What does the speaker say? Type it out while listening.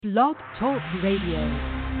Blog Talk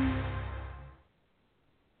Radio.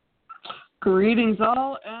 Greetings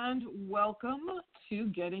all and welcome to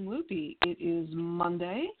Getting Loopy. It is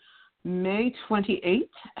Monday, May 28th.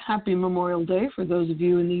 Happy Memorial Day for those of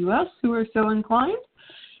you in the U.S. who are so inclined.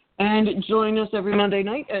 And join us every Monday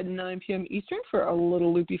night at 9 p.m. Eastern for a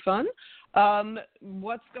little loopy fun.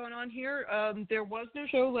 What's going on here? There was no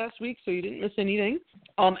show last week, so you didn't miss anything.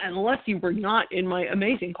 Unless you were not in my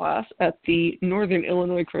amazing class at the Northern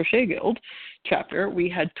Illinois Crochet Guild chapter. We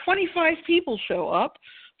had 25 people show up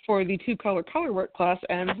for the two-color colorwork class,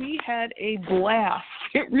 and we had a blast.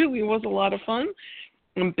 It really was a lot of fun.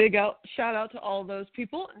 And shout out to all those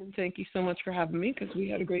people, and thank you so much for having me because we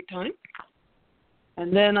had a great time.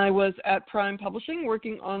 And then I was at Prime Publishing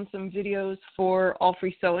working on some videos for All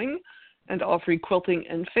Free Sewing and All Free Quilting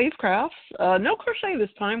and Faith Crafts. No crochet this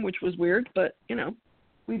time, which was weird, but,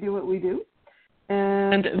 we do what we do.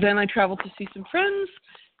 And then I traveled to see some friends,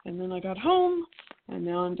 and then I got home, and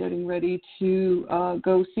now I'm getting ready to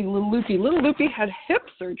go see Little Loopy. Little Loopy had hip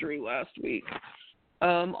surgery last week.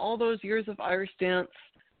 All those years of Irish dance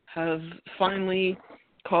have finally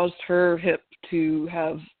caused her hip to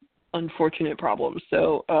have unfortunate problems.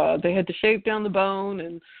 So they had to shave down the bone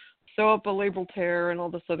and sew up a labral tear and all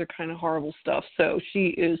this other kind of horrible stuff. So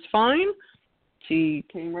she is fine. She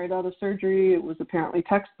came right out of surgery. It was apparently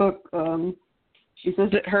textbook. She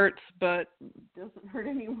says it hurts, but it doesn't hurt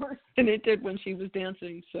any worse than it did when she was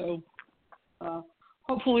dancing. So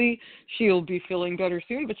hopefully she'll be feeling better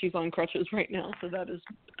soon, but she's on crutches right now. So that is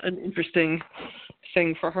an interesting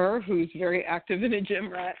thing for her, who's very active in a gym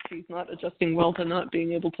rat. She's not adjusting well to not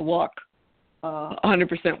being able to walk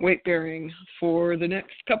 100% weight bearing for the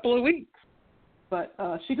next couple of weeks. But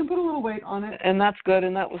she can put a little weight on it, and that's good,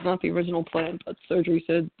 and that was not the original plan. But surgeon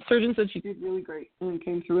said she did really great and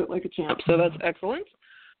came through it like a champ, so that's excellent.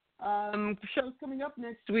 Shows coming up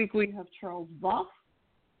next week, we have Charles Voss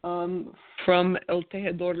from El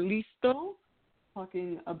Tejedor Listo,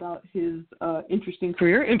 talking about his interesting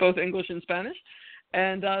career in both English and Spanish.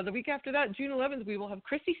 And the week after that, June 11th, we will have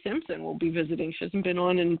Chrissy Simpson will be visiting. She hasn't been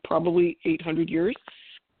on in probably 800 years.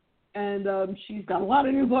 And she's got a lot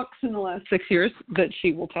of new books in the last 6 years that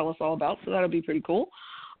she will tell us all about, so that'll be pretty cool.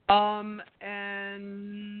 And,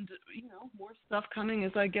 more stuff coming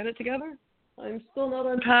as I get it together. I'm still not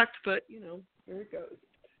unpacked, but, there it goes.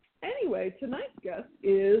 Anyway, tonight's guest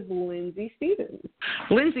is Lindsey Stephens.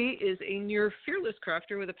 Lindsey is a near fearless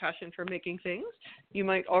crafter with a passion for making things. You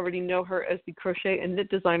might already know her as the crochet and knit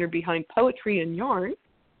designer behind Poetry and Yarn.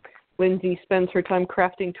 Lindsey spends her time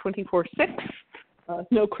crafting 24/6.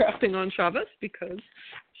 No crafting on Shabbos because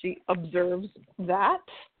she observes that.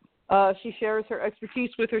 She shares her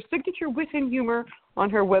expertise with her signature wit and humor on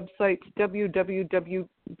her website,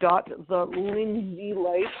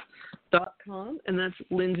 www.thelindseylife.com, and that's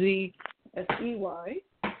Lindsey, S-E-Y,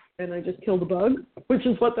 and I just killed a bug, which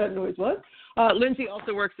is what that noise was. Lindsey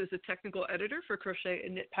also works as a technical editor for Crochet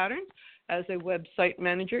and Knit Patterns, as a website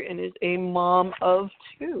manager, and is a mom of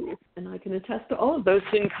 2. And I can attest to all of those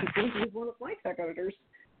things because Lindsey is one of my tech editors,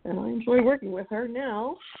 and I enjoy working with her.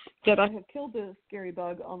 Now that I have killed the scary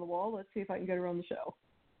bug on the wall, let's see if I can get her on the show.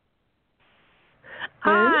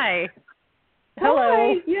 Hi.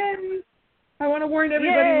 Hello. Hi. Yay. I want to warn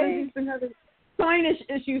everybody, Lindsey's been having sinus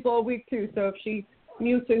issues all week, too, so if she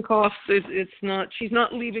mutes and coughs, she's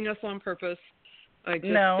not leaving us on purpose.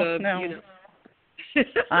 No.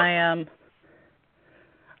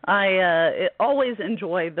 I always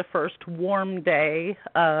enjoy the first warm day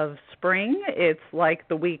of spring. It's like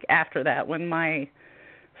the week after that when my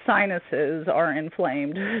sinuses are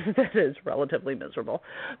inflamed. That is relatively miserable.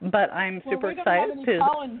 But I'm super excited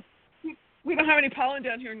We don't have any pollen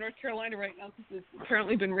down here in North Carolina right now because it's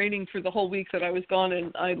apparently been raining for the whole week that I was gone,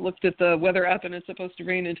 and I looked at the weather app and it's supposed to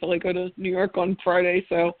rain until I go to New York on Friday,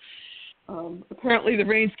 so apparently the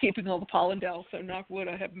rain's keeping all the pollen down, so knock wood,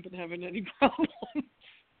 I haven't been having any problems.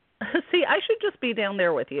 See, I should just be down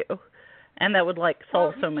there with you, and that would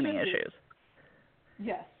solve so many issues.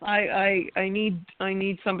 Yes, I need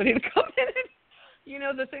somebody to come in.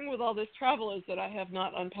 And, the thing with all this travel is that I have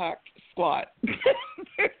not unpacked squat.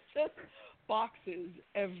 There's just boxes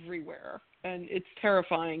everywhere, and it's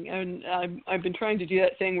terrifying. And I've been trying to do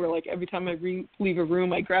that thing where, every time I leave a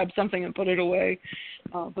room, I grab something and put it away.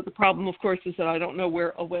 But the problem, of course, is that I don't know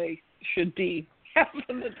where away should be half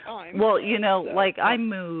of the time. Well, I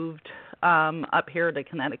moved up here to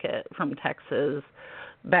Connecticut from Texas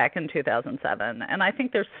back in 2007, and I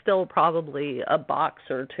think there's still probably a box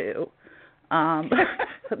or two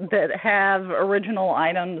that have original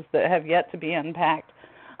items that have yet to be unpacked.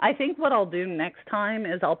 I think what I'll do next time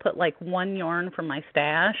is I'll put one yarn from my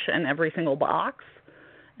stash in every single box,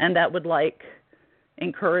 and that would like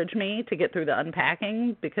encourage me to get through the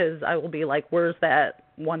unpacking, because I will be like, where's that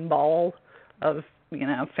one ball of,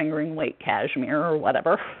 fingering weight cashmere or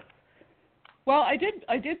whatever. Well, I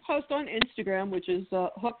did post on Instagram, which is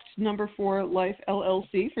Hooked #4 Life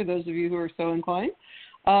LLC, for those of you who are so inclined.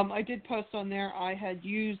 I did post on there. I had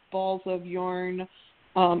used balls of yarn,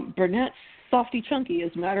 Burnett Softy Chunky,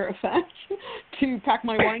 as a matter of fact, to pack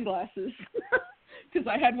my wine glasses, because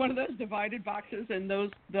I had one of those divided boxes, and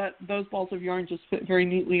those balls of yarn just fit very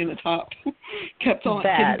neatly in the top. Kept on,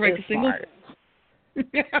 didn't break a single.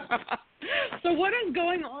 So what is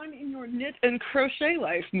going on in your knit and crochet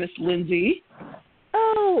life, Miss Lindsey?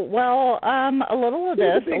 Oh, well, a little of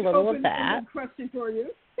this, a little of that. Question for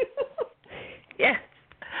you. Yes.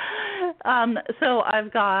 So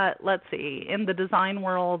I've got, let's see, in the design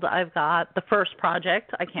world, I've got the first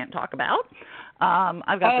project I can't talk about.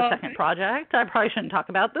 I've got the second project I probably shouldn't talk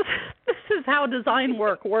about. This is how design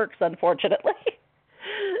work works, unfortunately.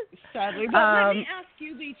 Sadly. But let me ask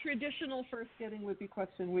you the traditional first getting loopy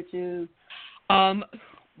question, which is,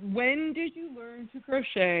 when did you learn to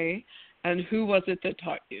crochet, and who was it that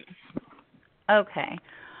taught you? Okay.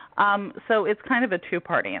 So it's kind of a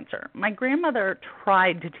two-part answer. My grandmother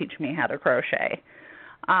tried to teach me how to crochet,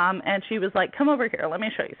 and she was like, come over here, let me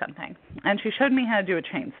show you something. And she showed me how to do a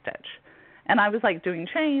chain stitch. And I was like doing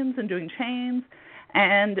chains,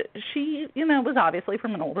 and she, was obviously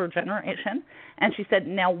from an older generation, and she said,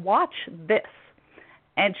 now watch this.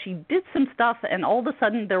 And she did some stuff, and all of a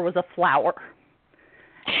sudden there was a flower.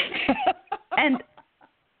 And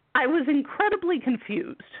I was incredibly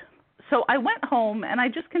confused. So I went home, and I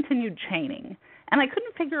just continued chaining. And I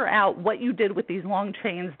couldn't figure out what you did with these long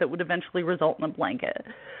chains that would eventually result in a blanket.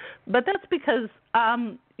 But that's because,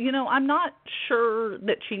 I'm not sure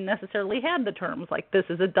that she necessarily had the terms like this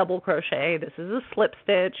is a double crochet, this is a slip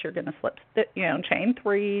stitch, you're going to chain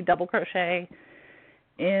 3, double crochet.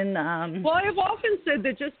 Well, I've often said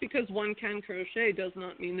that just because one can crochet does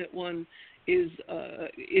not mean that one is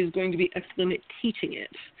going to be excellent at teaching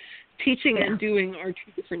it. Teaching and doing are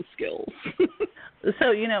two different skills.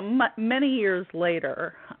 So, many years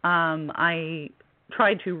later, I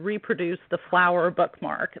tried to reproduce the flower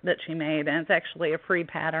bookmark that she made, and it's actually a free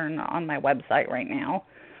pattern on my website right now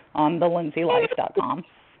on thelindseyliffe.com.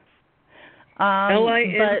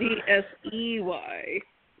 Lindsey.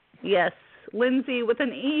 Yes, Lindsey with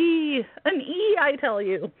an E, I tell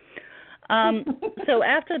you. So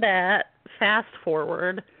after that, fast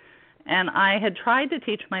forward, and I had tried to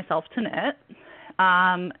teach myself to knit,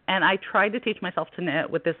 and I tried to teach myself to knit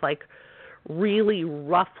with this like really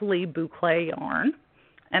roughly boucle yarn,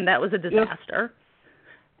 and that was a disaster.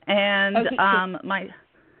 Yep. And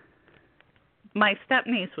my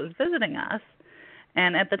step-niece was visiting us,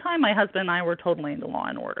 and at the time my husband and I were totally into Law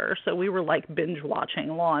 & Order, so we were like binge-watching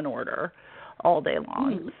Law & Order all day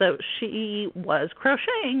long. Mm. So she was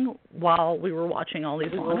crocheting while we were watching all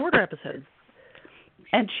these Law & Order episodes.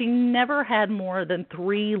 And she never had more than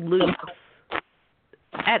 3 loops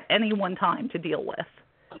at any one time to deal with.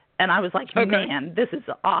 And I was like, man, this is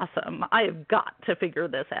awesome. I have got to figure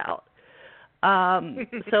this out.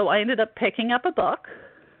 So I ended up picking up a book,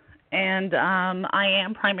 and I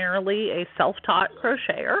am primarily a self-taught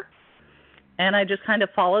crocheter. And I just kind of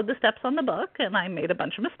followed the steps on the book, and I made a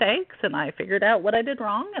bunch of mistakes, and I figured out what I did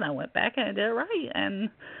wrong, and I went back and I did it right. And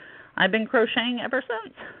I've been crocheting ever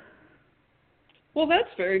since. Well, that's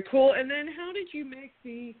very cool. And then how did you make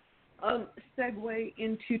the segue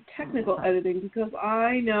into technical editing? Because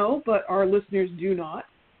I know, but our listeners do not,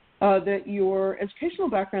 that your educational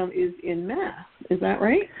background is in math. Is that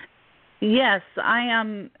right? Yes, I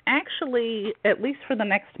am actually, at least for the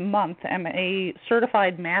next month, am a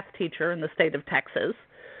certified math teacher in the state of Texas,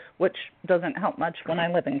 which doesn't help much when I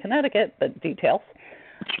live in Connecticut, but details.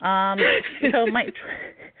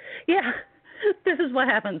 This is what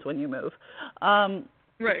happens when you move.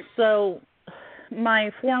 Right. So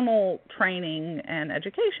my formal training and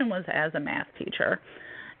education was as a math teacher,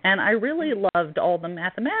 and I really loved all the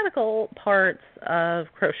mathematical parts of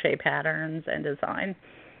crochet patterns and design.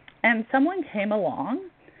 And someone came along,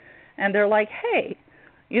 and they're like, hey,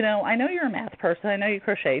 I know you're a math person. I know you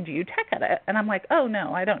crochet. Do you tech edit? And I'm like, oh,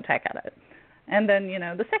 no, I don't tech edit. And then,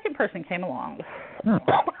 the second person came along,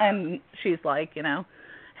 and she's like,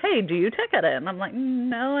 hey, do you tech edit? And I'm like,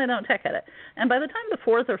 no, I don't tech edit. And by the time the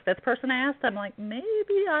fourth or fifth person asked, I'm like,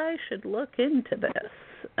 maybe I should look into this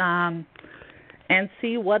and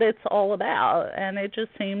see what it's all about. And it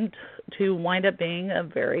just seemed to wind up being a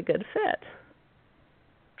very good fit.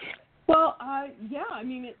 Well,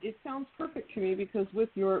 it sounds perfect to me because with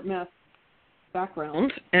your math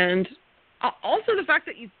background and also the fact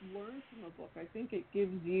that you've learned from a book, I think it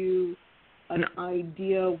gives you an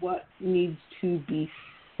idea what needs to be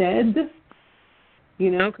said,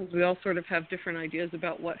 because we all sort of have different ideas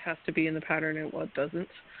about what has to be in the pattern and what doesn't.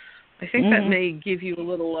 I think that may give you a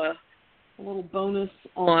little bonus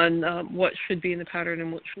on what should be in the pattern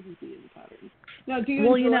and what shouldn't be in the pattern. Now, do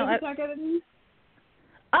you enjoy the tech editing?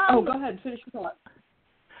 Go ahead. Finish your thought.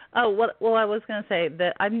 I was going to say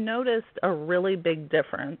that I've noticed a really big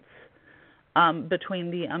difference between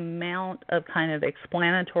the amount of kind of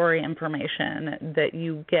explanatory information that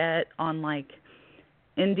you get on, like,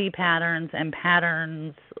 indie patterns and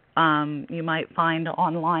patterns you might find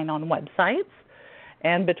online on websites,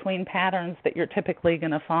 and between patterns that you're typically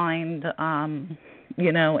going to find,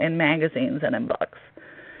 in magazines and in books.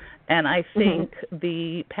 And I think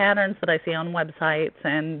the patterns that I see on websites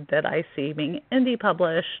and that I see being indie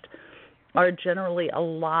published are generally a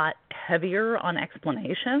lot heavier on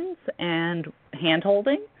explanations and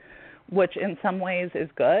hand-holding, which in some ways is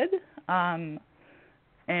good. And,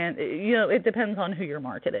 it depends on who your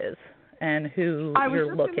market is and who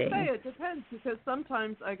you're looking. I was just going to say it depends, because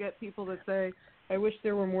sometimes I get people that say, I wish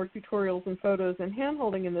there were more tutorials and photos and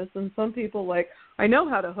hand-holding in this, and some people I know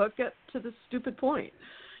how to hook, get to the stupid point.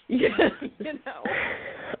 And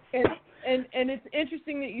it's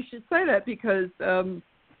interesting that you should say that, because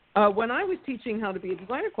when I was teaching how to be a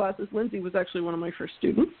designer classes, Lindsey was actually one of my first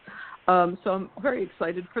students. So I'm very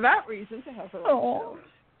excited for that reason to have her on the show.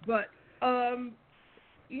 But,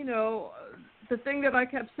 the thing that I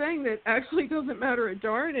kept saying that actually doesn't matter a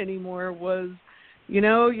darn anymore was, you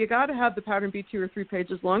got to have the pattern be 2 or 3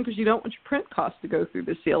 pages long, because you don't want your print costs to go through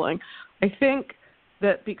the ceiling. I think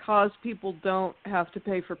that because people don't have to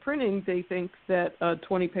pay for printing, they think that a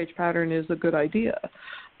 20-page pattern is a good idea.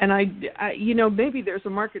 And I maybe there's a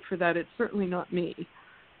market for that. It's certainly not me.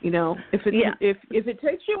 If it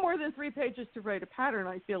takes you more than 3 pages to write a pattern,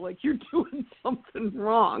 I feel like you're doing something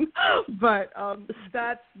wrong. But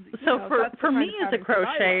that's for me as a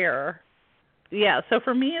crocheter. Yeah, so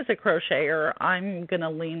for me as a crocheter, I'm going to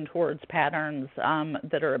lean towards patterns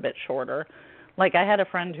that are a bit shorter. Like, I had a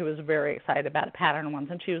friend who was very excited about a pattern once,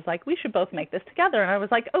 and she was like, we should both make this together. And I was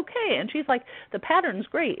like, okay. And she's like, the pattern's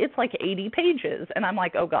great. It's like 80 pages. And I'm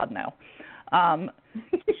like, oh, God, no.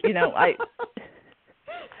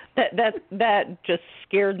 That just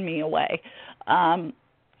scared me away.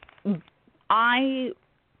 I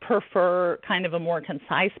prefer kind of a more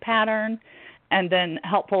concise pattern and then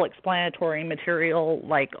helpful explanatory material,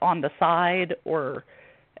 like on the side or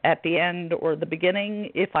at the end or the beginning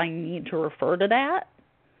if I need to refer to that.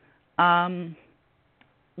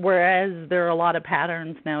 Whereas there are a lot of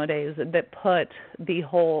patterns nowadays that put the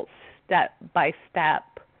whole step-by-step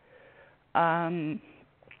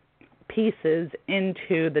pieces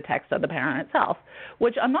into the text of the pattern itself,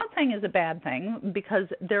 which I'm not saying is a bad thing, because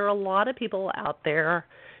there are a lot of people out there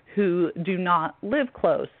who do not live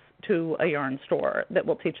close to a yarn store that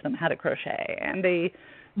will teach them how to crochet, and they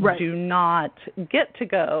do not get to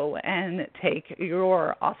go and take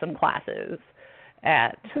your awesome classes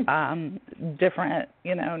at different,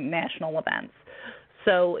 national events.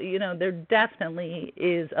 So, there definitely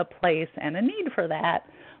is a place and a need for that,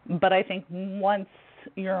 but I think once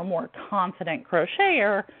you're a more confident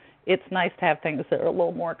crocheter, it's nice to have things that are a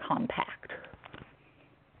little more compact.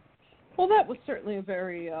 Well, that was certainly a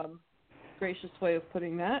very gracious way of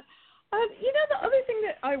putting that. The other thing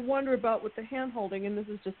that I wonder about with the hand-holding, and this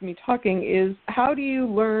is just me talking, is how do you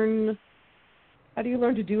learn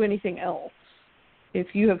to do anything else if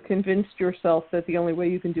you have convinced yourself that the only way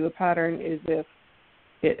you can do a pattern is if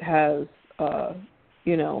it has, a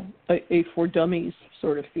for dummies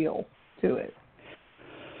sort of feel to it?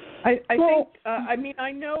 I think,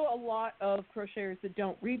 I know a lot of crocheters that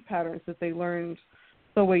don't read patterns that they learned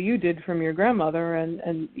the way you did from your grandmother,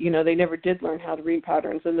 and they never did learn how to read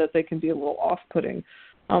patterns, and that they can be a little off-putting.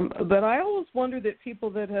 But I always wonder that people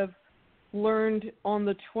that have learned on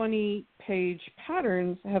the 20-page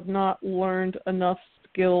patterns have not learned enough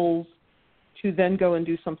skills to then go and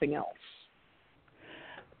do something else,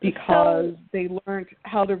 because they learned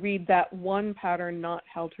how to read that one pattern, not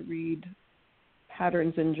how to read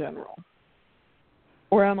patterns in general.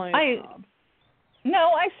 Or am I a snob?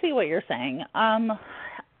 No, I see what you're saying.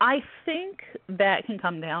 I think that can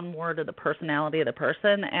come down more to the personality of the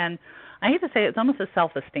person, and I hate to say it's almost a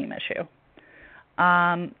self-esteem issue.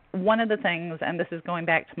 One of the things, and this is going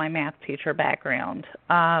back to my math teacher background,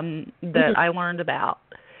 that I learned about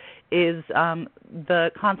is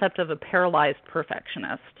the concept of a paralyzed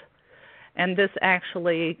perfectionist. And this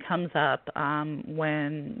actually comes up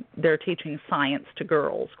when they're teaching science to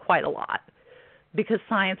girls quite a lot. because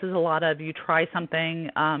science is a lot of you try something,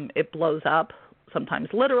 it blows up, sometimes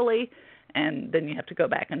literally, and then you have to go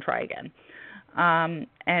back and try again.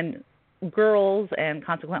 And girls, and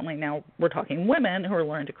consequently now we're talking women who are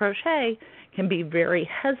learning to crochet, can be very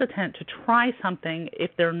hesitant to try something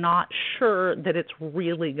if they're not sure that it's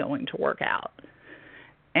really going to work out.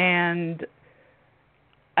 And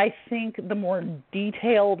I think the more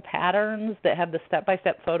detailed patterns that have the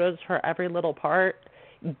step-by-step photos for every little part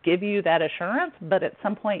give you that assurance, but at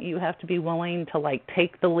some point you have to be willing to like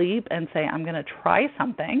take the leap and say, I'm going to try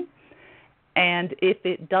something, and if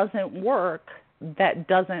it doesn't work, that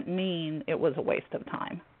doesn't mean it was a waste of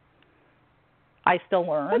time. I still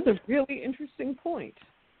learn. That's a really interesting point.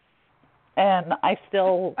 And I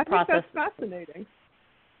still I process. think that's fascinating.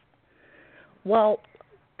 Well,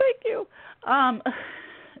 thank you.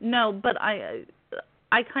 No, but I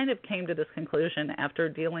kind of came to this conclusion after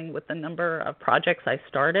dealing with the number of projects I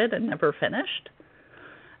started and never finished.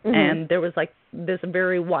 Mm-hmm. And there was like this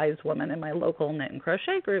very wise woman in my local knit and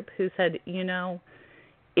crochet group who said, you know,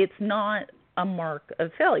 it's not a mark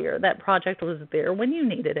of failure. That project was there when you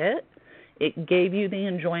needed it. It gave you the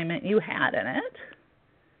enjoyment you had in it.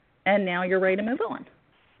 And now you're ready to move on.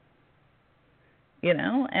 You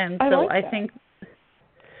know, and so I think,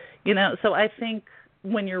 you know, so I think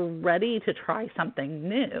when you're ready to try something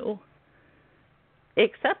new,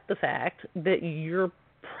 accept the fact that you're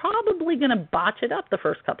probably going to botch it up the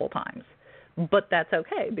first couple times. But that's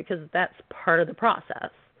okay, because that's part of the process.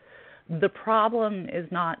 The problem is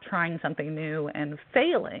not trying something new and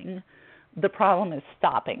failing. The problem is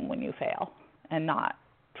stopping when you fail and not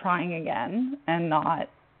trying again and not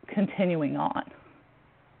continuing on.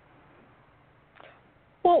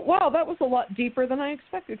 Well, wow, that was a lot deeper than I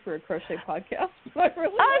expected for a crochet podcast. I'm sorry.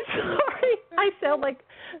 I sound like,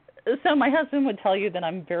 so my husband would tell you that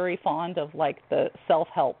I'm very fond of like the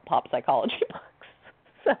self-help pop psychology books.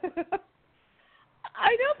 So.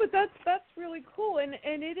 I know, but that's really cool, and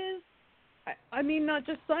it is. I mean, not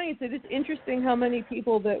just science. It is interesting how many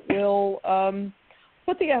people that will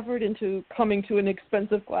put the effort into coming to an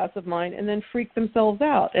expensive class of mine and then freak themselves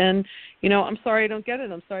out. And, you know, I'm sorry I don't get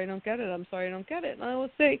it. I'm sorry I don't get it. I'm sorry I don't get it. And I will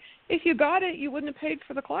say, if you got it, you wouldn't have paid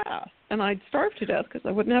for the class. And I'd starve to death because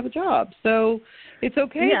I wouldn't have a job. So it's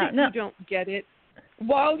okay that you don't get it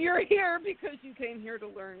while you're here, because you came here to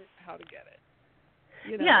learn how to get it.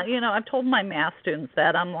 You know? Yeah, you know, I've told my math students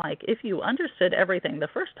that. I'm like, if you understood everything the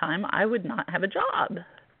first time, I would not have a job.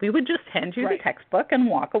 We would just hand you the textbook and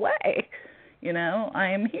walk away. You know, I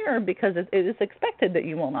am here because it is expected that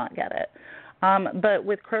you will not get it. But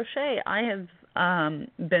with crochet, I have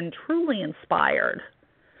been truly inspired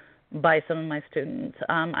by some of my students.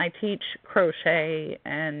 I teach crochet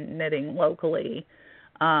and knitting locally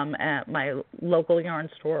at my local yarn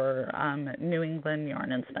store, New England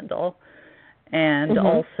Yarn and Spindle, and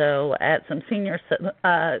also at some senior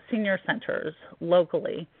centers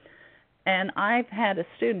locally. And I've had a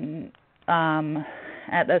student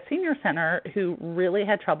at a senior center who really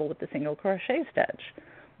had trouble with the single crochet stitch,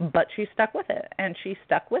 but she stuck with it, and she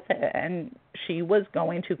stuck with it, and she was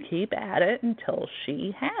going to keep at it until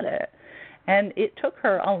she had it. And it took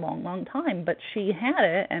her a long, long time, but she had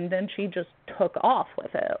it, and then she just took off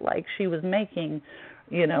with it. Like, she was making,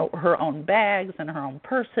 you know, her own bags and her own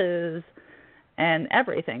purses and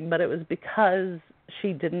everything, but it was because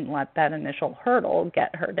she didn't let that initial hurdle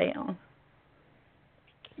get her down.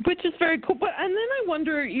 Which is very cool. But and then I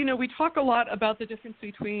wonder, you know, we talk a lot about the difference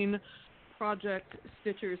between project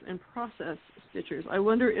stitchers and process stitchers. I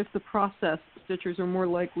wonder if the process stitchers are more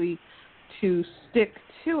likely to stick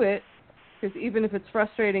to it, because even if it's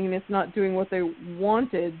frustrating and it's not doing what they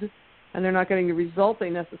wanted and they're not getting the result they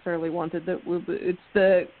necessarily wanted, it's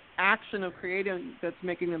the action of creating that's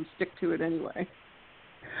making them stick to it anyway.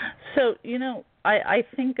 So, you know, I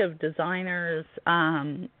think of designers,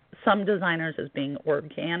 some designers as being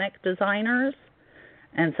organic designers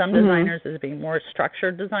and some designers as being more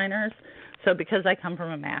structured designers. So because I come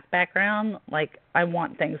from a math background, like, I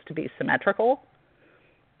want things to be symmetrical.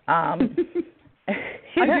 I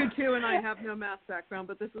do too, and I have no math background,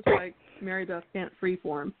 but this is why Mary Beth can't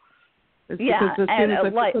freeform. It's because as soon as I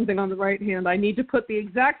put something on the right hand, I need to put the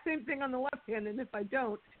exact same thing on the left hand, and if I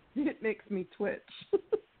don't, it makes me twitch.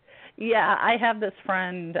 Yeah, I have this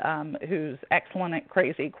friend who's excellent at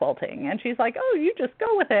crazy quilting, and she's like, oh, you just go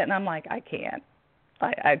with it. And I'm like, I can't.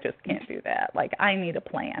 I just can't do that. Like, I need a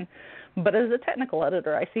plan. But as a technical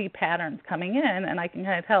editor, I see patterns coming in, and I can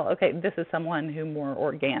kind of tell, okay, this is someone who more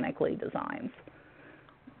organically designs.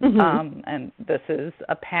 And this is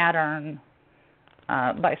a pattern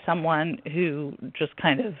by someone who just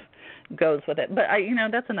kind of goes with it. But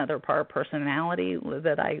that's another part of personality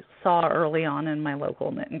that I saw early on in my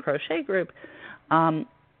local knit and crochet group.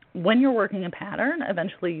 When you're working a pattern,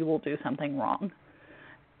 eventually you will do something wrong.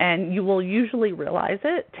 And you will usually realize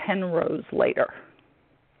it 10 rows later.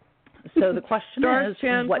 So the question is,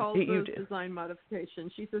 what do you do? Design modification.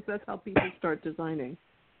 She says that's how people start designing,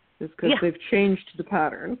 is because they've changed the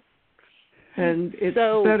pattern. And it's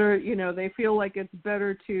better, they feel like it's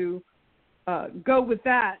better to go with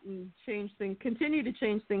that and continue to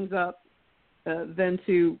change things up than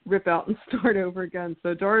to rip out and start over again.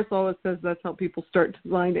 So Doris always says that's how people start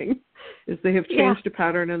designing, is they have changed a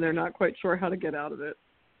pattern and they're not quite sure how to get out of it.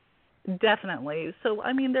 Definitely. So,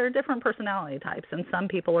 there are different personality types, and some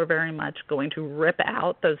people are very much going to rip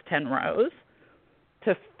out those 10 rows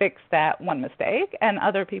to fix that one mistake, and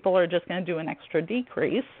other people are just going to do an extra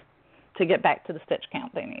decrease to get back to the stitch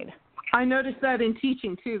count they need. I noticed that in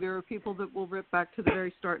teaching, too. There are people that will rip back to the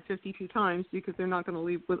very start 52 times because they're not going to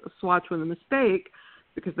leave with a swatch with a mistake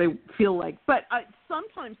because they feel like. But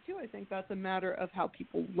sometimes, too, I think that's a matter of how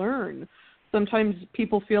people learn. Sometimes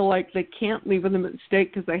people feel like they can't leave with a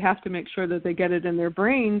mistake because they have to make sure that they get it in their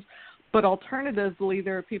brains. But alternatively,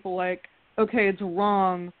 there are people like, okay, it's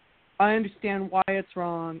wrong. I understand why it's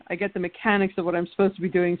wrong. I get the mechanics of what I'm supposed to be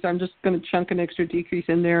doing, so I'm just going to chunk an extra decrease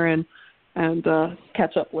in there and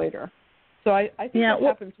catch up later. So I think that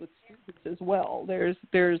happens with students as well. There's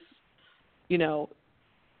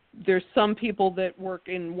some people that work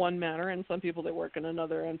in one manner and some people that work in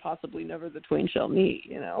another, and possibly never the twain shall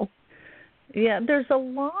meet, Yeah, there's a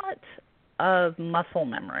lot of muscle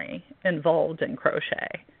memory involved in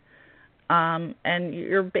crochet. And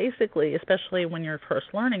you're basically, especially when you're first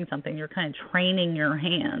learning something, you're kind of training your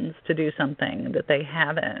hands to do something that they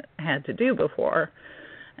haven't had to do before.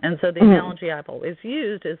 And so the analogy I've always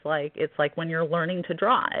used is it's like when you're learning to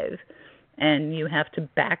drive and you have to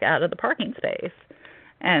back out of the parking space.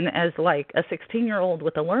 And as like a 16-year-old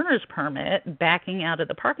with a learner's permit, backing out of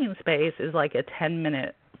the parking space is like a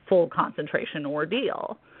 10-minute full concentration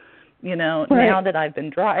ordeal. Now that I've been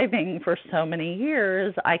driving for so many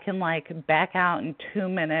years, I can back out in 2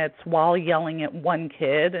 minutes while yelling at one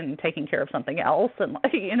kid and taking care of something else. And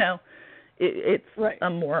it's a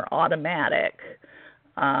more automatic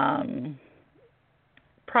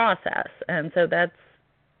process. And so that's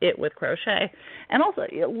it with crochet. And also,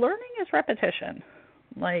 learning is repetition.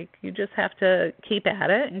 You just have to keep at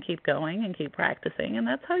it and keep going and keep practicing, and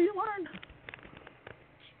that's how you learn.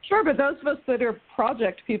 Sure, but those of us that are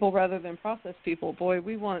project people rather than process people, boy,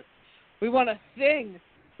 we want a thing.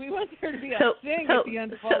 We want there to be a thing at the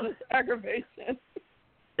end of all this aggravation.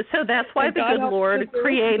 So that's why the good Lord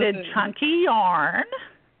created chunky yarn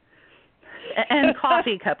and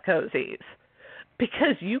coffee cup cozies,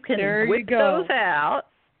 because you can whip those out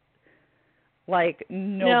like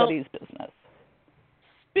nobody's business.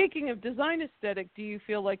 Speaking of design aesthetic, do you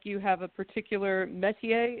feel like you have a particular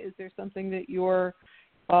métier? Is there something that you're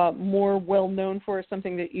more well known for,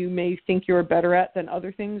 something that you may think you're better at than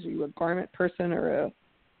other things? Are you a garment person, or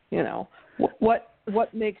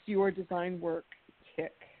what makes your design work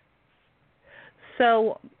tick?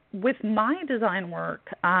 So with my design work,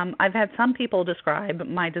 I've had some people describe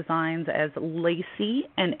my designs as lacy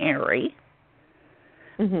and airy.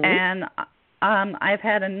 And I've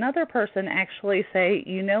had another person actually say,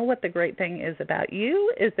 what the great thing is about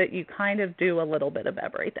you is that you kind of do a little bit of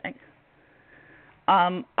everything.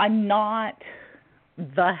 I'm not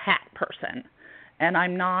the hat person, and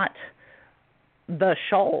I'm not the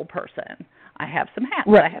shawl person. I have some hats,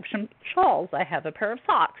 I have some shawls, I have a pair of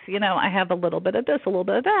socks, I have a little bit of this, a little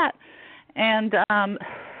bit of that. And I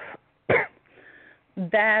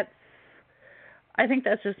think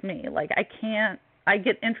that's just me. I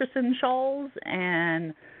get interested in shawls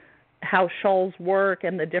and how shawls work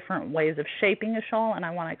and the different ways of shaping a shawl, and I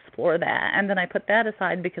want to explore that. And then I put that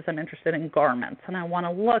aside because I'm interested in garments, and I want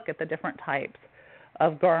to look at the different types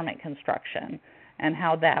of garment construction and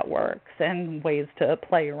how that works and ways to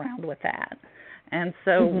play around with that. And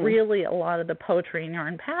so really a lot of the poetry and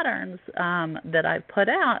yarn patterns that I've put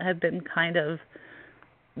out have been kind of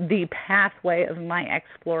the pathway of my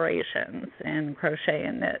explorations in crochet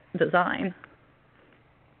and knit design.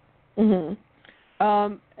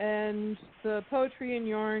 And the poetry and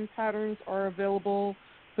yarn patterns are available.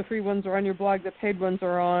 The free ones are on your blog. The paid ones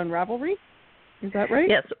are on Ravelry. Is that right?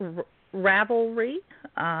 Yes, Ravelry.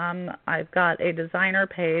 I've got a designer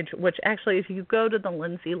page, which actually, if you go to the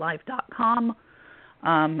lindseylife.com,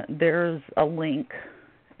 there's a link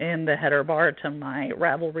in the header bar to my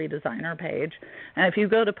Ravelry designer page. And if you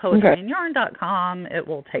go to poetryandyarn.com, it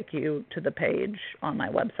will take you to the page on my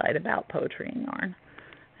website about poetry and yarn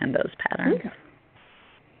and those patterns.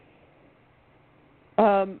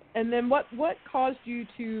 And then what caused you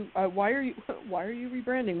to why are you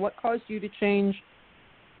rebranding? What caused you to change?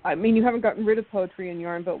 I mean, you haven't gotten rid of Poetry and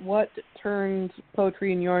Yarn, but what turned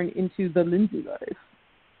Poetry and Yarn into the Lindsey Life?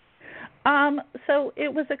 So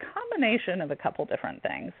it was a combination of a couple different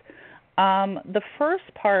things. The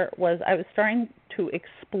first part was I was starting to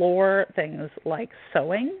explore things like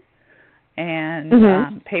sewing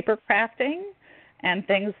and paper crafting and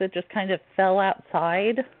things that just kind of fell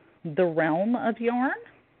outside the realm of yarn.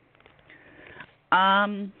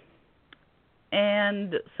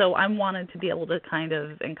 And so I wanted to be able to kind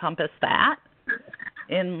of encompass that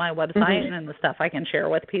in my website and in the stuff I can share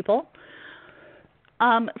with people.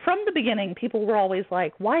 From the beginning, people were always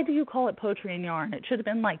like, why do you call it Poetry and Yarn? It should have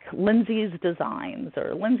been like Lindsey's Designs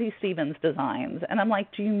or Lindsey Stephens Designs. And I'm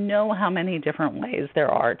like, do you know how many different ways there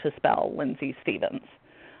are to spell Lindsey Stephens?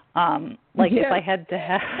 If I had to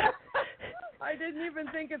have... I didn't even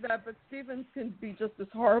think of that, but Stephens can be just as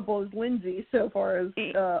horrible as Lindsey so far as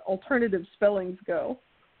alternative spellings go.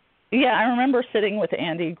 Yeah, I remember sitting with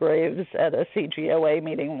Andy Graves at a CGOA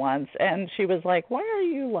meeting once, and she was like, why are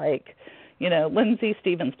you like, Lindsey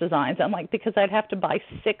Stephens Designs? I'm like, because I'd have to buy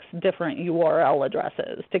 6 different URL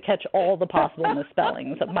addresses to catch all the possible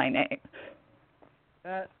misspellings of my name.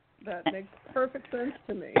 That makes perfect sense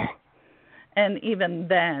to me. And even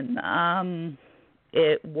then,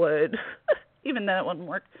 it would... even then it wouldn't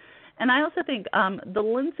work. And I also think the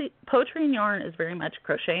Lindsey Poetry and Yarn is very much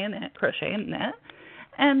crochet and knit.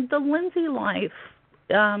 And the Lindsey Life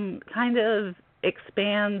kind of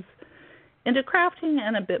expands into crafting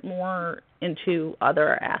and a bit more into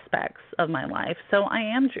other aspects of my life. So I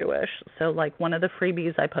am Jewish. So like one of the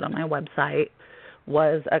freebies I put on my website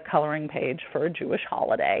was a coloring page for a Jewish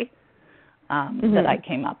holiday that I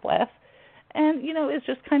came up with. And, it's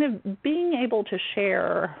just kind of being able to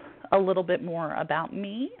share a little bit more about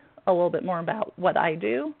me, a little bit more about what I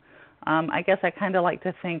do. I guess I kind of like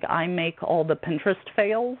to think I make all the Pinterest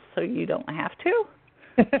fails so you don't have to.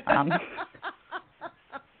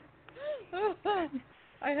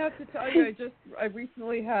 I have to tell you, I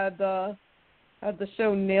recently had the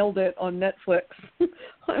show Nailed It on Netflix.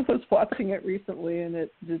 I was watching it recently, and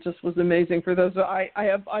it just was amazing. For those,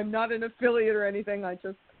 I'm not an affiliate or anything. I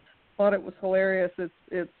just thought it was hilarious.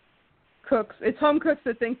 It's cooks. It's home cooks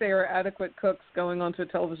that think they are adequate cooks going onto a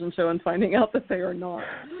television show and finding out that they are not.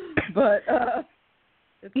 But that's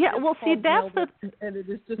and it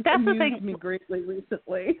has just amused me greatly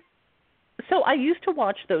recently. So I used to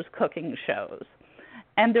watch those cooking shows,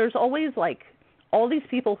 and there's always like all these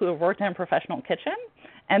people who have worked in a professional kitchen,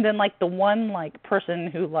 and then like the one like person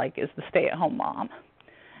who like is the stay-at-home mom,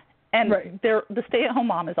 and the stay-at-home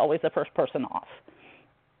mom is always the first person off,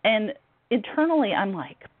 and internally I'm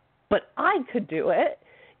like, but I could do it,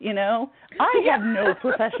 I have no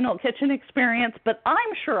professional kitchen experience, but I'm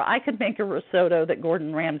sure I could make a risotto that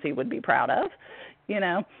Gordon Ramsay would be proud of,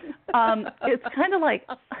 It's kind of like,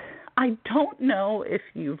 I don't know if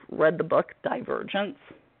you've read the book Divergence.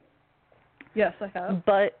 Yes, I have.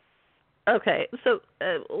 But, okay, so,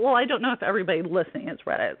 I don't know if everybody listening has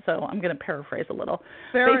read it, so I'm going to paraphrase a little.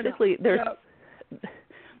 Basically,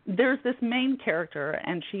 there's this main character,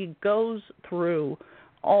 and she goes through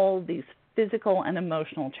all these physical and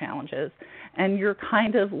emotional challenges, and you're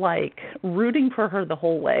kind of like rooting for her the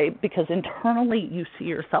whole way because internally you see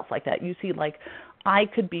yourself like that. You see like, I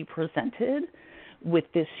could be presented with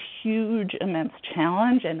this huge, immense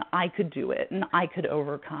challenge, and I could do it, and I could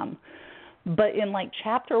overcome. But in like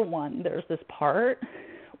chapter 1, there's this part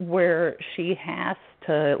where she has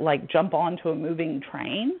to like jump onto a moving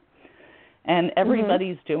train, and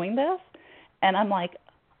everybody's doing this, and I'm like,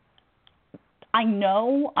 I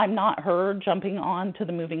know I'm not her jumping onto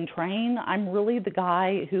the moving train. I'm really the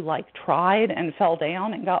guy who like tried and fell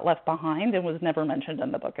down and got left behind and was never mentioned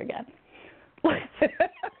in the book again.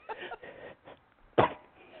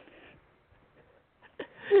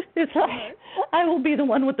 It's like, I will be the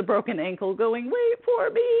one with the broken ankle going, wait for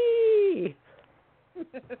me.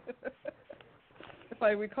 If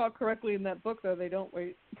I recall correctly in that book, though, they don't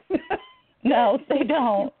wait. No, they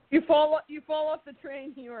don't. You fall off the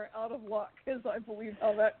train, you are out of luck, is I believe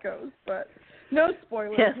how that goes. But no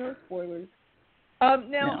spoilers, no spoilers.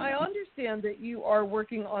 I understand that you are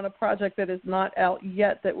working on a project that is not out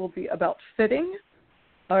yet that will be about fitting.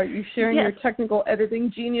 Are you sharing your technical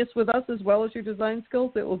editing genius with us as well as your design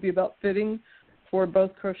skills? It will be about fitting for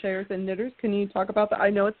both crocheters and knitters. Can you talk about that? I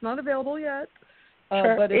know it's not available yet,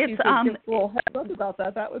 but if you could give a little heads up about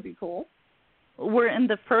that, that would be cool. We're in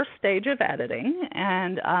the first stage of editing,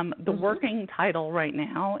 and the working title right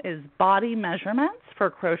now is Body Measurements for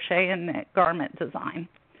Crochet and Knit Garment Design.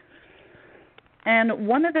 And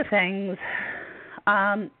one of the things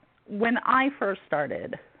When I first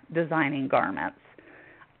started designing garments,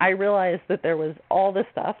 I realized that there was all this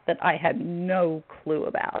stuff that I had no clue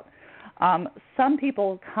about. Some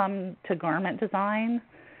people come to garment design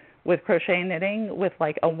with crochet and knitting with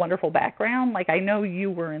like a wonderful background. Like I know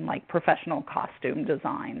you were in like professional costume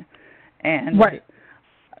design, and right.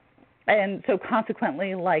 And so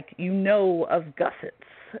consequently, like you know of gussets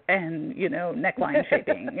and neckline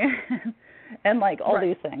shaping and like all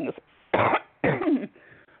these things.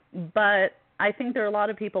 But I think there are a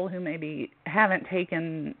lot of people who maybe haven't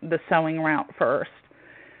taken the sewing route first,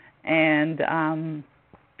 and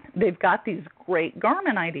they've got these great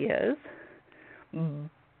garment ideas,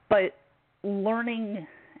 but learning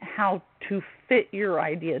how to fit your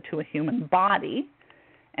idea to a human body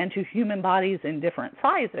and to human bodies in different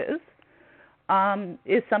sizes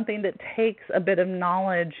is something that takes a bit of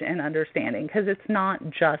knowledge and understanding, because it's not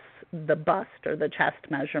just the bust or the chest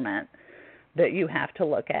measurement that you have to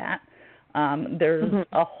look at. There's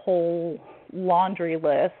a whole laundry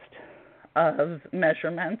list of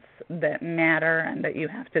measurements that matter and that you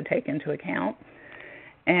have to take into account.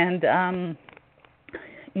 And,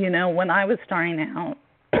 when I was starting out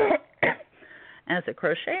as a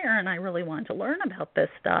crocheter and I really wanted to learn about this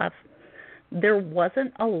stuff, there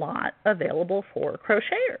wasn't a lot available for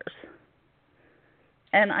crocheters.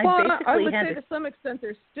 And I would say to some extent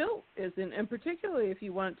there still isn't, and particularly if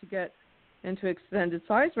you want to get into extended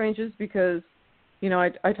size ranges, because,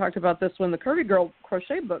 I talked about this when the Curvy Girl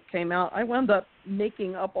crochet book came out. I wound up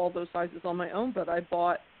making up all those sizes on my own, but I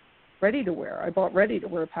bought ready-to-wear. I bought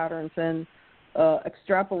ready-to-wear patterns and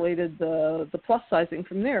extrapolated the plus sizing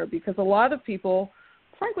from there, because a lot of people,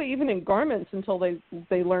 frankly, even in garments until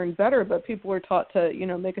they learn better, but people are taught to,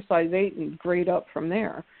 make a size 8 and grade up from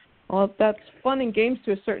there. Well, that's fun and games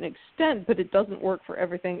to a certain extent, but it doesn't work for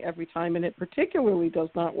everything every time, and it particularly does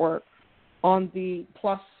not work on the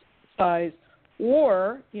plus size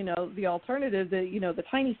or, the alternative, the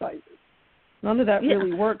tiny sizes. None of that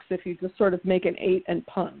really works if you just sort of make an 8 and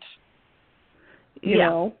punch. You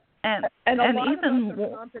know? And a lot of us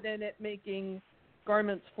are confident at making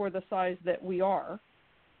garments for the size that we are,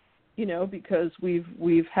 because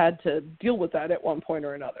we've had to deal with that at one point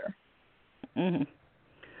or another. Mm-hmm.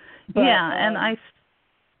 But, and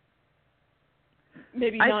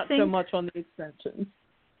maybe not so much on the extensions.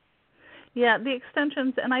 Yeah, the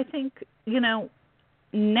extensions, and I think, now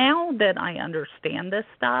that I understand this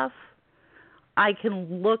stuff, I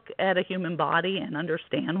can look at a human body and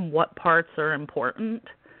understand what parts are important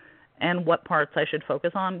and what parts I should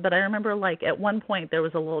focus on. But I remember, like, at one point there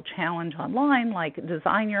was a little challenge online, like,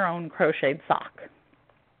 design your own crocheted sock.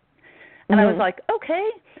 And I was like, okay.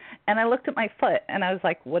 And I looked at my foot, and I was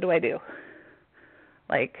like, what do I do?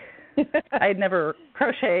 Like, I had never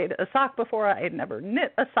crocheted a sock before. I had never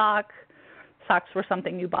knit a sock. Socks were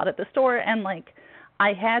something you bought at the store. And, like,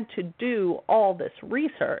 I had to do all this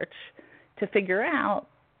research to figure out,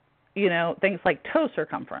 things like toe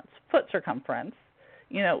circumference, foot circumference,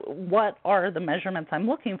 what are the measurements I'm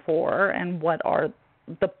looking for and what are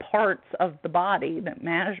the parts of the body that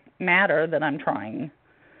matter that I'm trying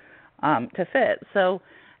to fit. So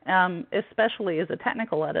especially as a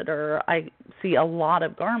technical editor, I see a lot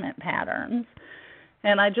of garment patterns,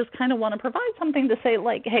 and I just kind of want to provide something to say,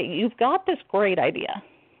 like, hey, you've got this great idea,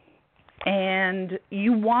 and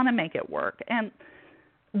you want to make it work. And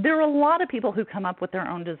there are a lot of people who come up with their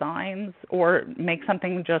own designs or make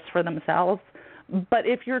something just for themselves. But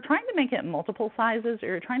if you're trying to make it in multiple sizes or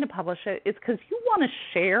you're trying to publish it, it's because you want to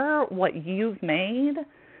share what you've made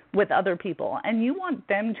with other people, and you want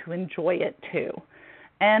them to enjoy it too.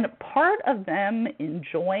 And part of them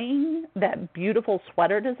enjoying that beautiful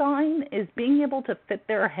sweater design is being able to fit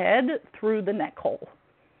their head through the neck hole.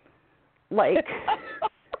 Like,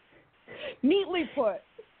 neatly put.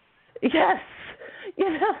 Yes.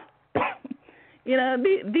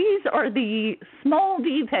 These are the small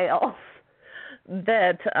details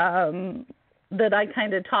that I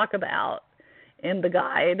kind of talk about in the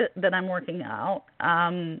guide that I'm working out.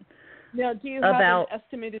 Now, do you have an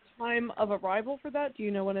estimated time of arrival for that? Do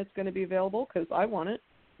you know when it's going to be available? Because I want it.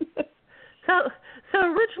 So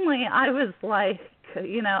originally I was like,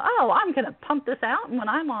 I'm going to pump this out, and when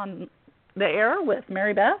I'm on the air with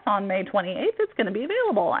Mary Beth on May 28th, it's going to be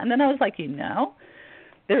available. And then I was like,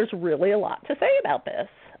 there's really a lot to say about this.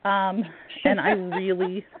 And I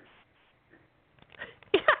really,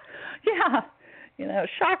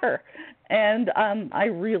 shocker. And I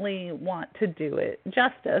really want to do it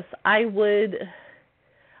justice. I would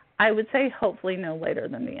say hopefully no later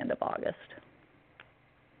than the end of August.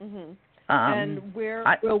 Mm-hmm. And where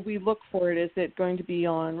will we look for it? Is it going to be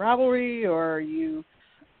on Ravelry, or are you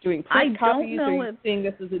doing print copies? Don't know Are you seeing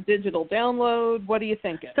this as a digital download? What are you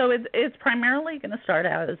thinking? So it's primarily going to start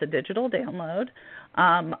out as a digital download.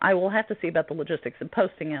 I will have to see about the logistics of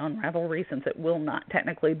posting it on Ravelry since it will not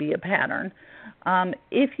technically be a pattern.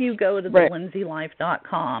 If you go to the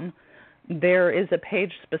lindseylife.com, there is a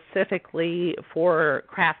page specifically for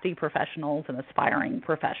crafty professionals and aspiring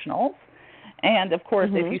professionals. And, of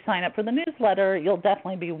course, if you sign up for the newsletter, you'll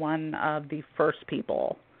definitely be one of the first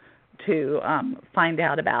people to find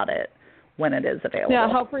out about it when it is available.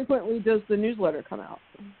 Now, how frequently does the newsletter come out?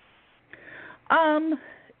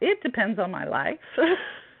 It depends on my life.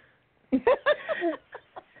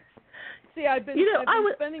 See, I've been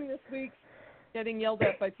spending this week getting yelled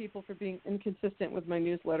at by people for being inconsistent with my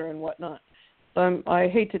newsletter and whatnot. I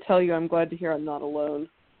hate to tell you, I'm glad to hear I'm not alone.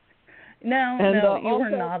 No, you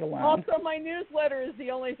are not alone. Also, my newsletter is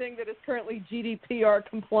the only thing that is currently GDPR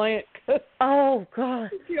compliant. Oh,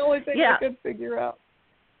 God. It's the only thing I could figure out.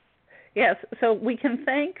 Yes, so we can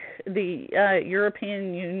thank the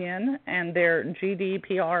European Union and their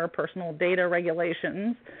GDPR personal data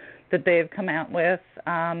regulations that they've come out with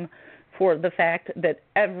for the fact that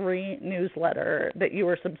every newsletter that you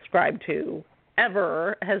are subscribed to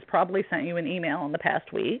ever has probably sent you an email in the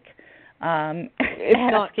past week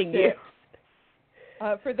asking you.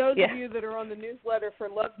 For those of you that are on the newsletter for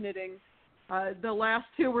Love Knitting, the last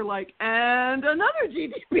two were like, and another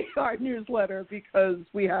GDPR newsletter because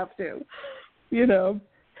we have to. You know,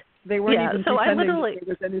 they weren't even pretending that there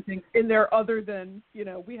was anything in there other than,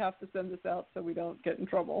 we have to send this out so we don't get in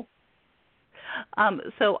trouble.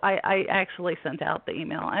 So I actually sent out the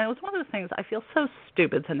email, and it was one of the things I feel so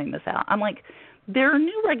stupid sending this out. I'm like, there are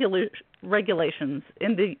new regulations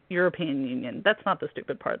in the European Union. That's not the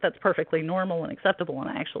stupid part. That's perfectly normal and acceptable, and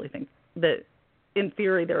I actually think that, in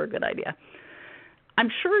theory, they're a good idea. I'm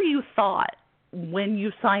sure you thought when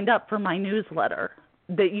you signed up for my newsletter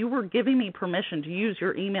that you were giving me permission to use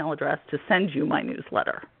your email address to send you my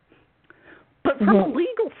newsletter. But from a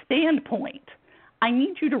legal standpoint, I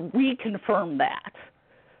need you to reconfirm that.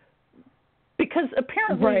 Because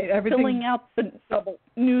apparently filling out the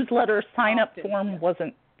newsletter sign-up form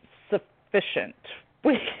wasn't sufficient.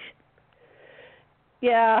 Well,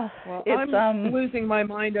 I'm losing my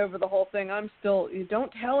mind over the whole thing.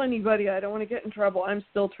 Don't tell anybody. I don't want to get in trouble. I'm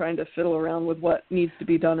still trying to fiddle around with what needs to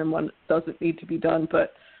be done and what doesn't need to be done.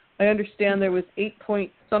 But I understand there was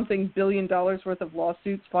 $8-something billion worth of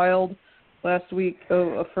lawsuits filed last week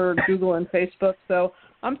for Google and Facebook. So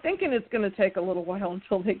I'm thinking it's going to take a little while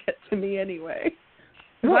until they get to me anyway.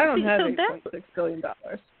 Well, I don't have $8.6 billion.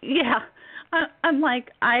 Yeah. I'm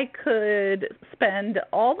like, I could spend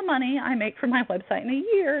all the money I make from my website in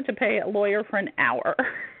a year to pay a lawyer for an hour.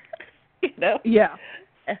 Yeah.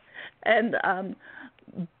 And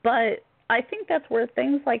but I think that's where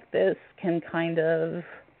things like this can kind of,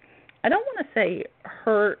 I don't want to say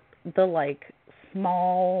hurt the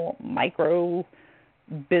small micro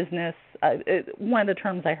business. One of the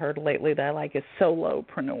terms I heard lately that I like is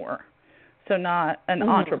solopreneur. So not an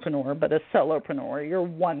entrepreneur, but a solopreneur. You're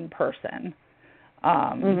one person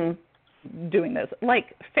doing this. Like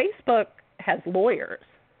Facebook has lawyers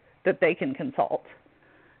that they can consult,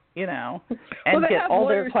 and get all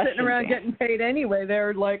their questions sitting around getting paid anyway.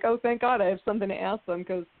 They're like, oh, thank God I have something to ask them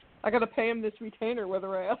because I got to pay him this retainer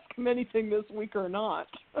whether I ask him anything this week or not.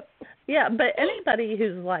 Yeah, but anybody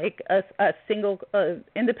who's like a single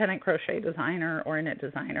independent crochet designer or a knit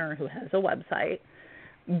designer who has a website,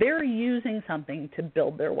 they're using something to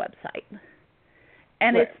build their website.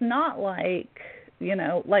 And it's not like,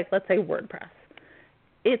 let's say WordPress.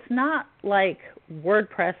 It's not like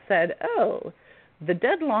WordPress said, oh, the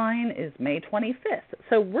deadline is May 25th,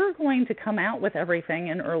 so we're going to come out with everything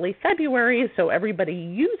in early February so everybody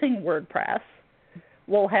using WordPress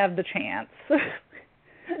will have the chance to,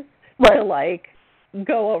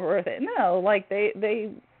 go over with it. No,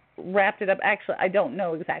 they wrapped it up. Actually, I don't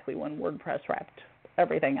know exactly when WordPress wrapped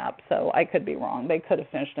everything up, so I could be wrong. They could have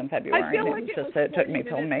finished in February, I feel and like it was just that it took me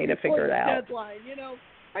till May to figure it out. Deadline.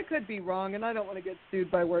 I could be wrong, and I don't want to get sued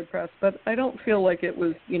by WordPress, but I don't feel like it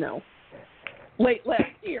was, late last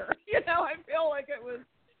year. I feel like it was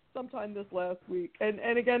sometime this last week. And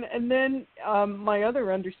then my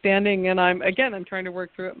other understanding, and I'm trying to work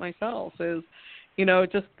through it myself, is,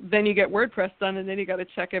 just then you get WordPress done, and then you got to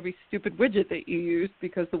check every stupid widget that you use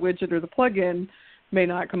because the widget or the plugin may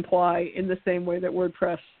not comply in the same way that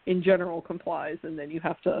WordPress in general complies, and then you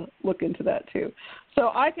have to look into that too.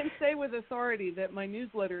 So I can say with authority that my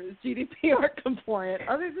newsletter is GDPR compliant.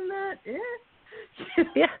 Other than that,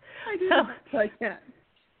 yeah, I do the best I can.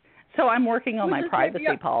 So I'm working on my privacy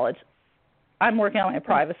policy. I'm working on my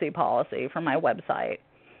privacy policy for my website.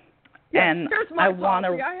 Yeah, and here's my I want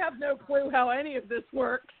to. I have no clue how any of this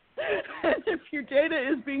works. And if your data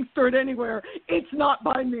is being stored anywhere, it's not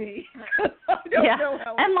by me. I don't know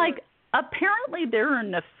how. And apparently there are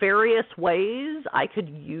nefarious ways I could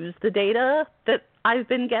use the data that I've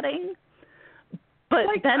been getting, but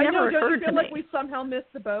that never occurred to me. Don't you feel like we somehow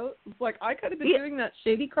missed the boat? It's like I could have been doing that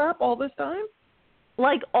shady crap all this time.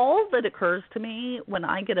 Like, all that occurs to me when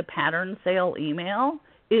I get a pattern sale email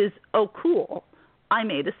is, oh, cool, I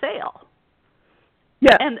made a sale.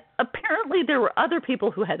 Yeah. And apparently there were other people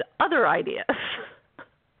who had other ideas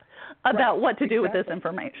about what to do with this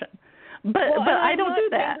information. But I don't do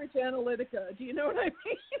that. Cambridge Analytica. Do you know what I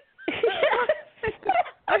mean?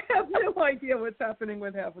 I have no idea what's happening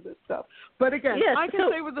with half of this stuff. But again, I can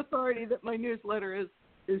say with authority that my newsletter is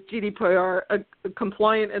GDPR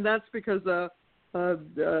compliant, and that's because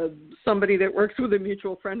somebody that works with a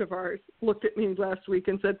mutual friend of ours looked at me last week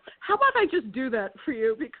and said, how about I just do that for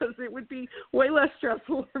you, because it would be way less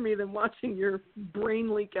stressful for me than watching your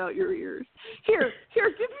brain leak out your ears. Here, give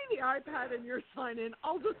me the iPad and your sign in.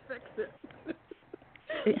 I'll just fix it.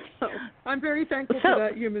 So, I'm very thankful for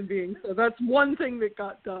that human being. So that's one thing that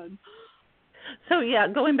got done. So,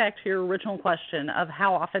 going back to your original question of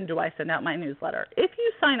how often do I send out my newsletter. If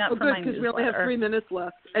you sign up for my newsletter. Because we only have 3 minutes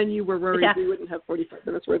left, and you were worried we wouldn't have 45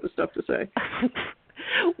 minutes worth of stuff to say.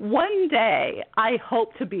 One day, I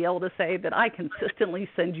hope to be able to say that I consistently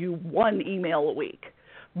send you one email a week,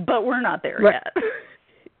 but we're not there yet.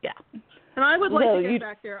 Yeah. And I would like to get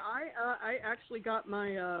back there. I actually got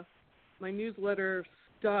my my newsletter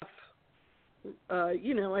stuff. I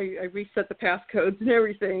reset the passcodes and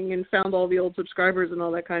everything and found all the old subscribers and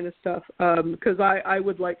all that kind of stuff, because I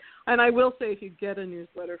would like, and I will say, if you get a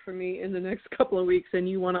newsletter from me in the next couple of weeks and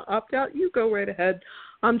you want to opt out, you go right ahead.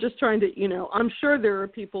 I'm just trying to, I'm sure there are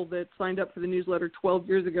people that signed up for the newsletter 12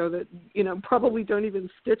 years ago that, probably don't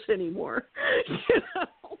even stitch anymore.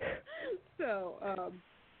 So,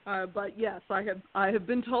 but yes, I have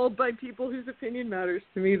been told by people whose opinion matters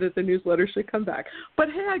to me that the newsletter should come back. But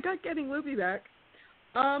hey, I got Getting Loopy back.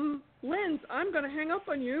 Linz, I'm going to hang up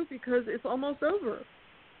on you because it's almost over. Is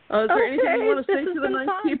there anything you want to say to the nice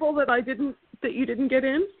people that you didn't get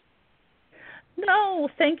in? No,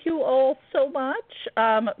 thank you all so much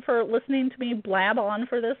for listening to me blab on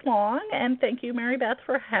for this long, and thank you, Mary Beth,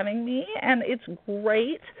 for having me. And it's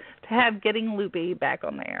great to have Getting Loopy back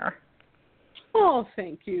on the air. Oh,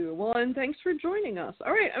 thank you. Well, and thanks for joining us.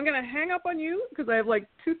 All right, I'm going to hang up on you because I have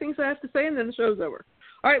 2 things I have to say, and then the show's over.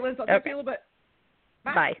 All right, Linz, I'll talk to you in a little bit.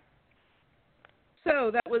 Bye. So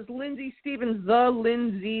that was Lindsey Stephens, The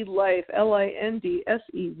Lindsey Life,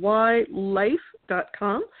 LINDSEY,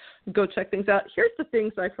 life.com. Go check things out. Here's the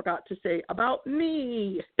things I forgot to say about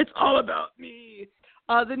me. It's all about me.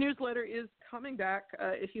 The newsletter is coming back.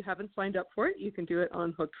 If you haven't signed up for it, you can do it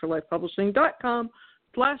on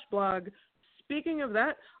hookedforlifepublishing.com/blog. Speaking of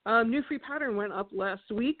that, new free pattern went up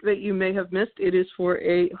last week that you may have missed. It is for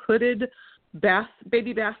a hooded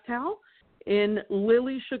baby bath towel in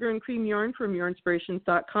Lily Sugar and Cream yarn from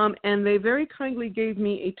yarnspirations.com, and they very kindly gave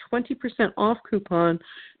me a 20% off coupon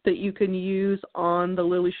that you can use on the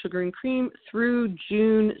Lily Sugar and Cream through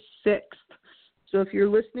June 6th. So if you're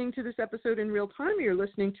listening to this episode in real time, or you're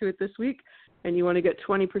listening to it this week, and you want to get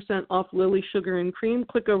 20% off Lily Sugar and Cream,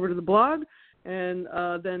 click over to the blog, and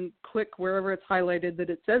then click wherever it's highlighted that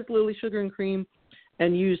it says Lily Sugar and Cream,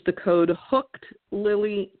 and use the code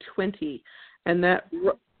HookedLily20, and that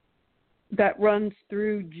runs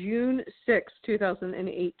through June 6,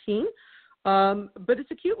 2018. But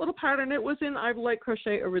it's a cute little pattern. It was in I Like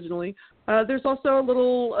Crochet originally. There's also a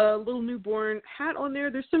little newborn hat on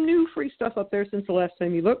there. There's some new free stuff up there since the last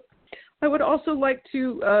time you looked. I would also like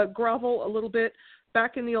to grovel a little bit.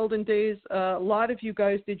 Back in the olden days, a lot of you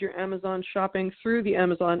guys did your Amazon shopping through the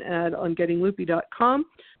Amazon ad on gettingloopy.com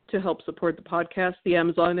to help support the podcast. The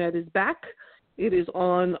Amazon ad is back. It is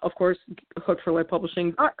on, of course,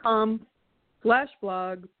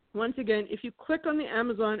 hookedforlifepublishing.com/blog. Once again, if you click on the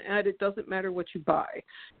Amazon ad, it doesn't matter what you buy.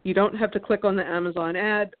 You don't have to click on the Amazon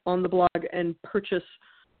ad on the blog and purchase,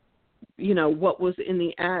 what was in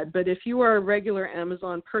the ad. But if you are a regular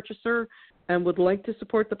Amazon purchaser and would like to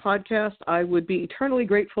support the podcast, I would be eternally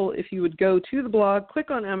grateful if you would go to the blog,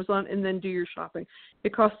 click on Amazon, and then do your shopping.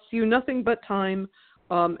 It costs you nothing but time,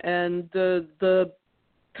 and the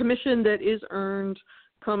commission that is earned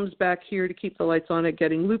comes back here to keep the lights on at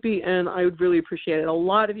Getting Loopy, and I would really appreciate it. A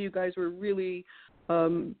lot of you guys were really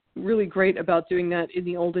great about doing that in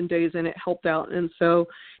the olden days, and it helped out. And so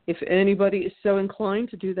if anybody is so inclined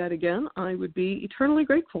to do that again, I would be eternally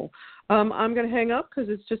grateful. I'm going to hang up because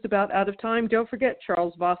it's just about out of time. Don't forget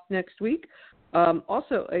Charles Voss next week.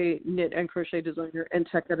 also a knit and crochet designer and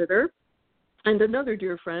tech editor, and another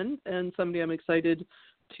dear friend and somebody I'm excited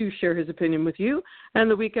to share his opinion with you. And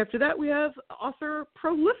the week after that, we have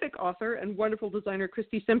prolific author, and wonderful designer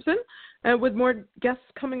Christy Simpson, and with more guests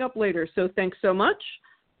coming up later. So thanks so much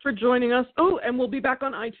for joining us. Oh, and we'll be back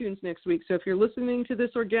on iTunes next week. So if you're listening to this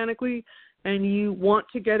organically and you want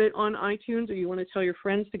to get it on iTunes, or you want to tell your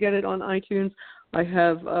friends to get it on iTunes, I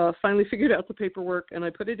have finally figured out the paperwork, and I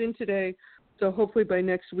put it in today. So hopefully by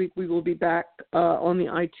next week we will be back on the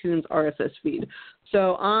iTunes RSS feed.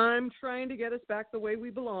 So I'm trying to get us back the way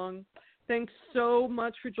we belong. Thanks so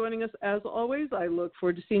much for joining us as always. I look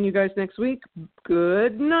forward to seeing you guys next week.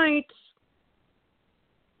 Good night.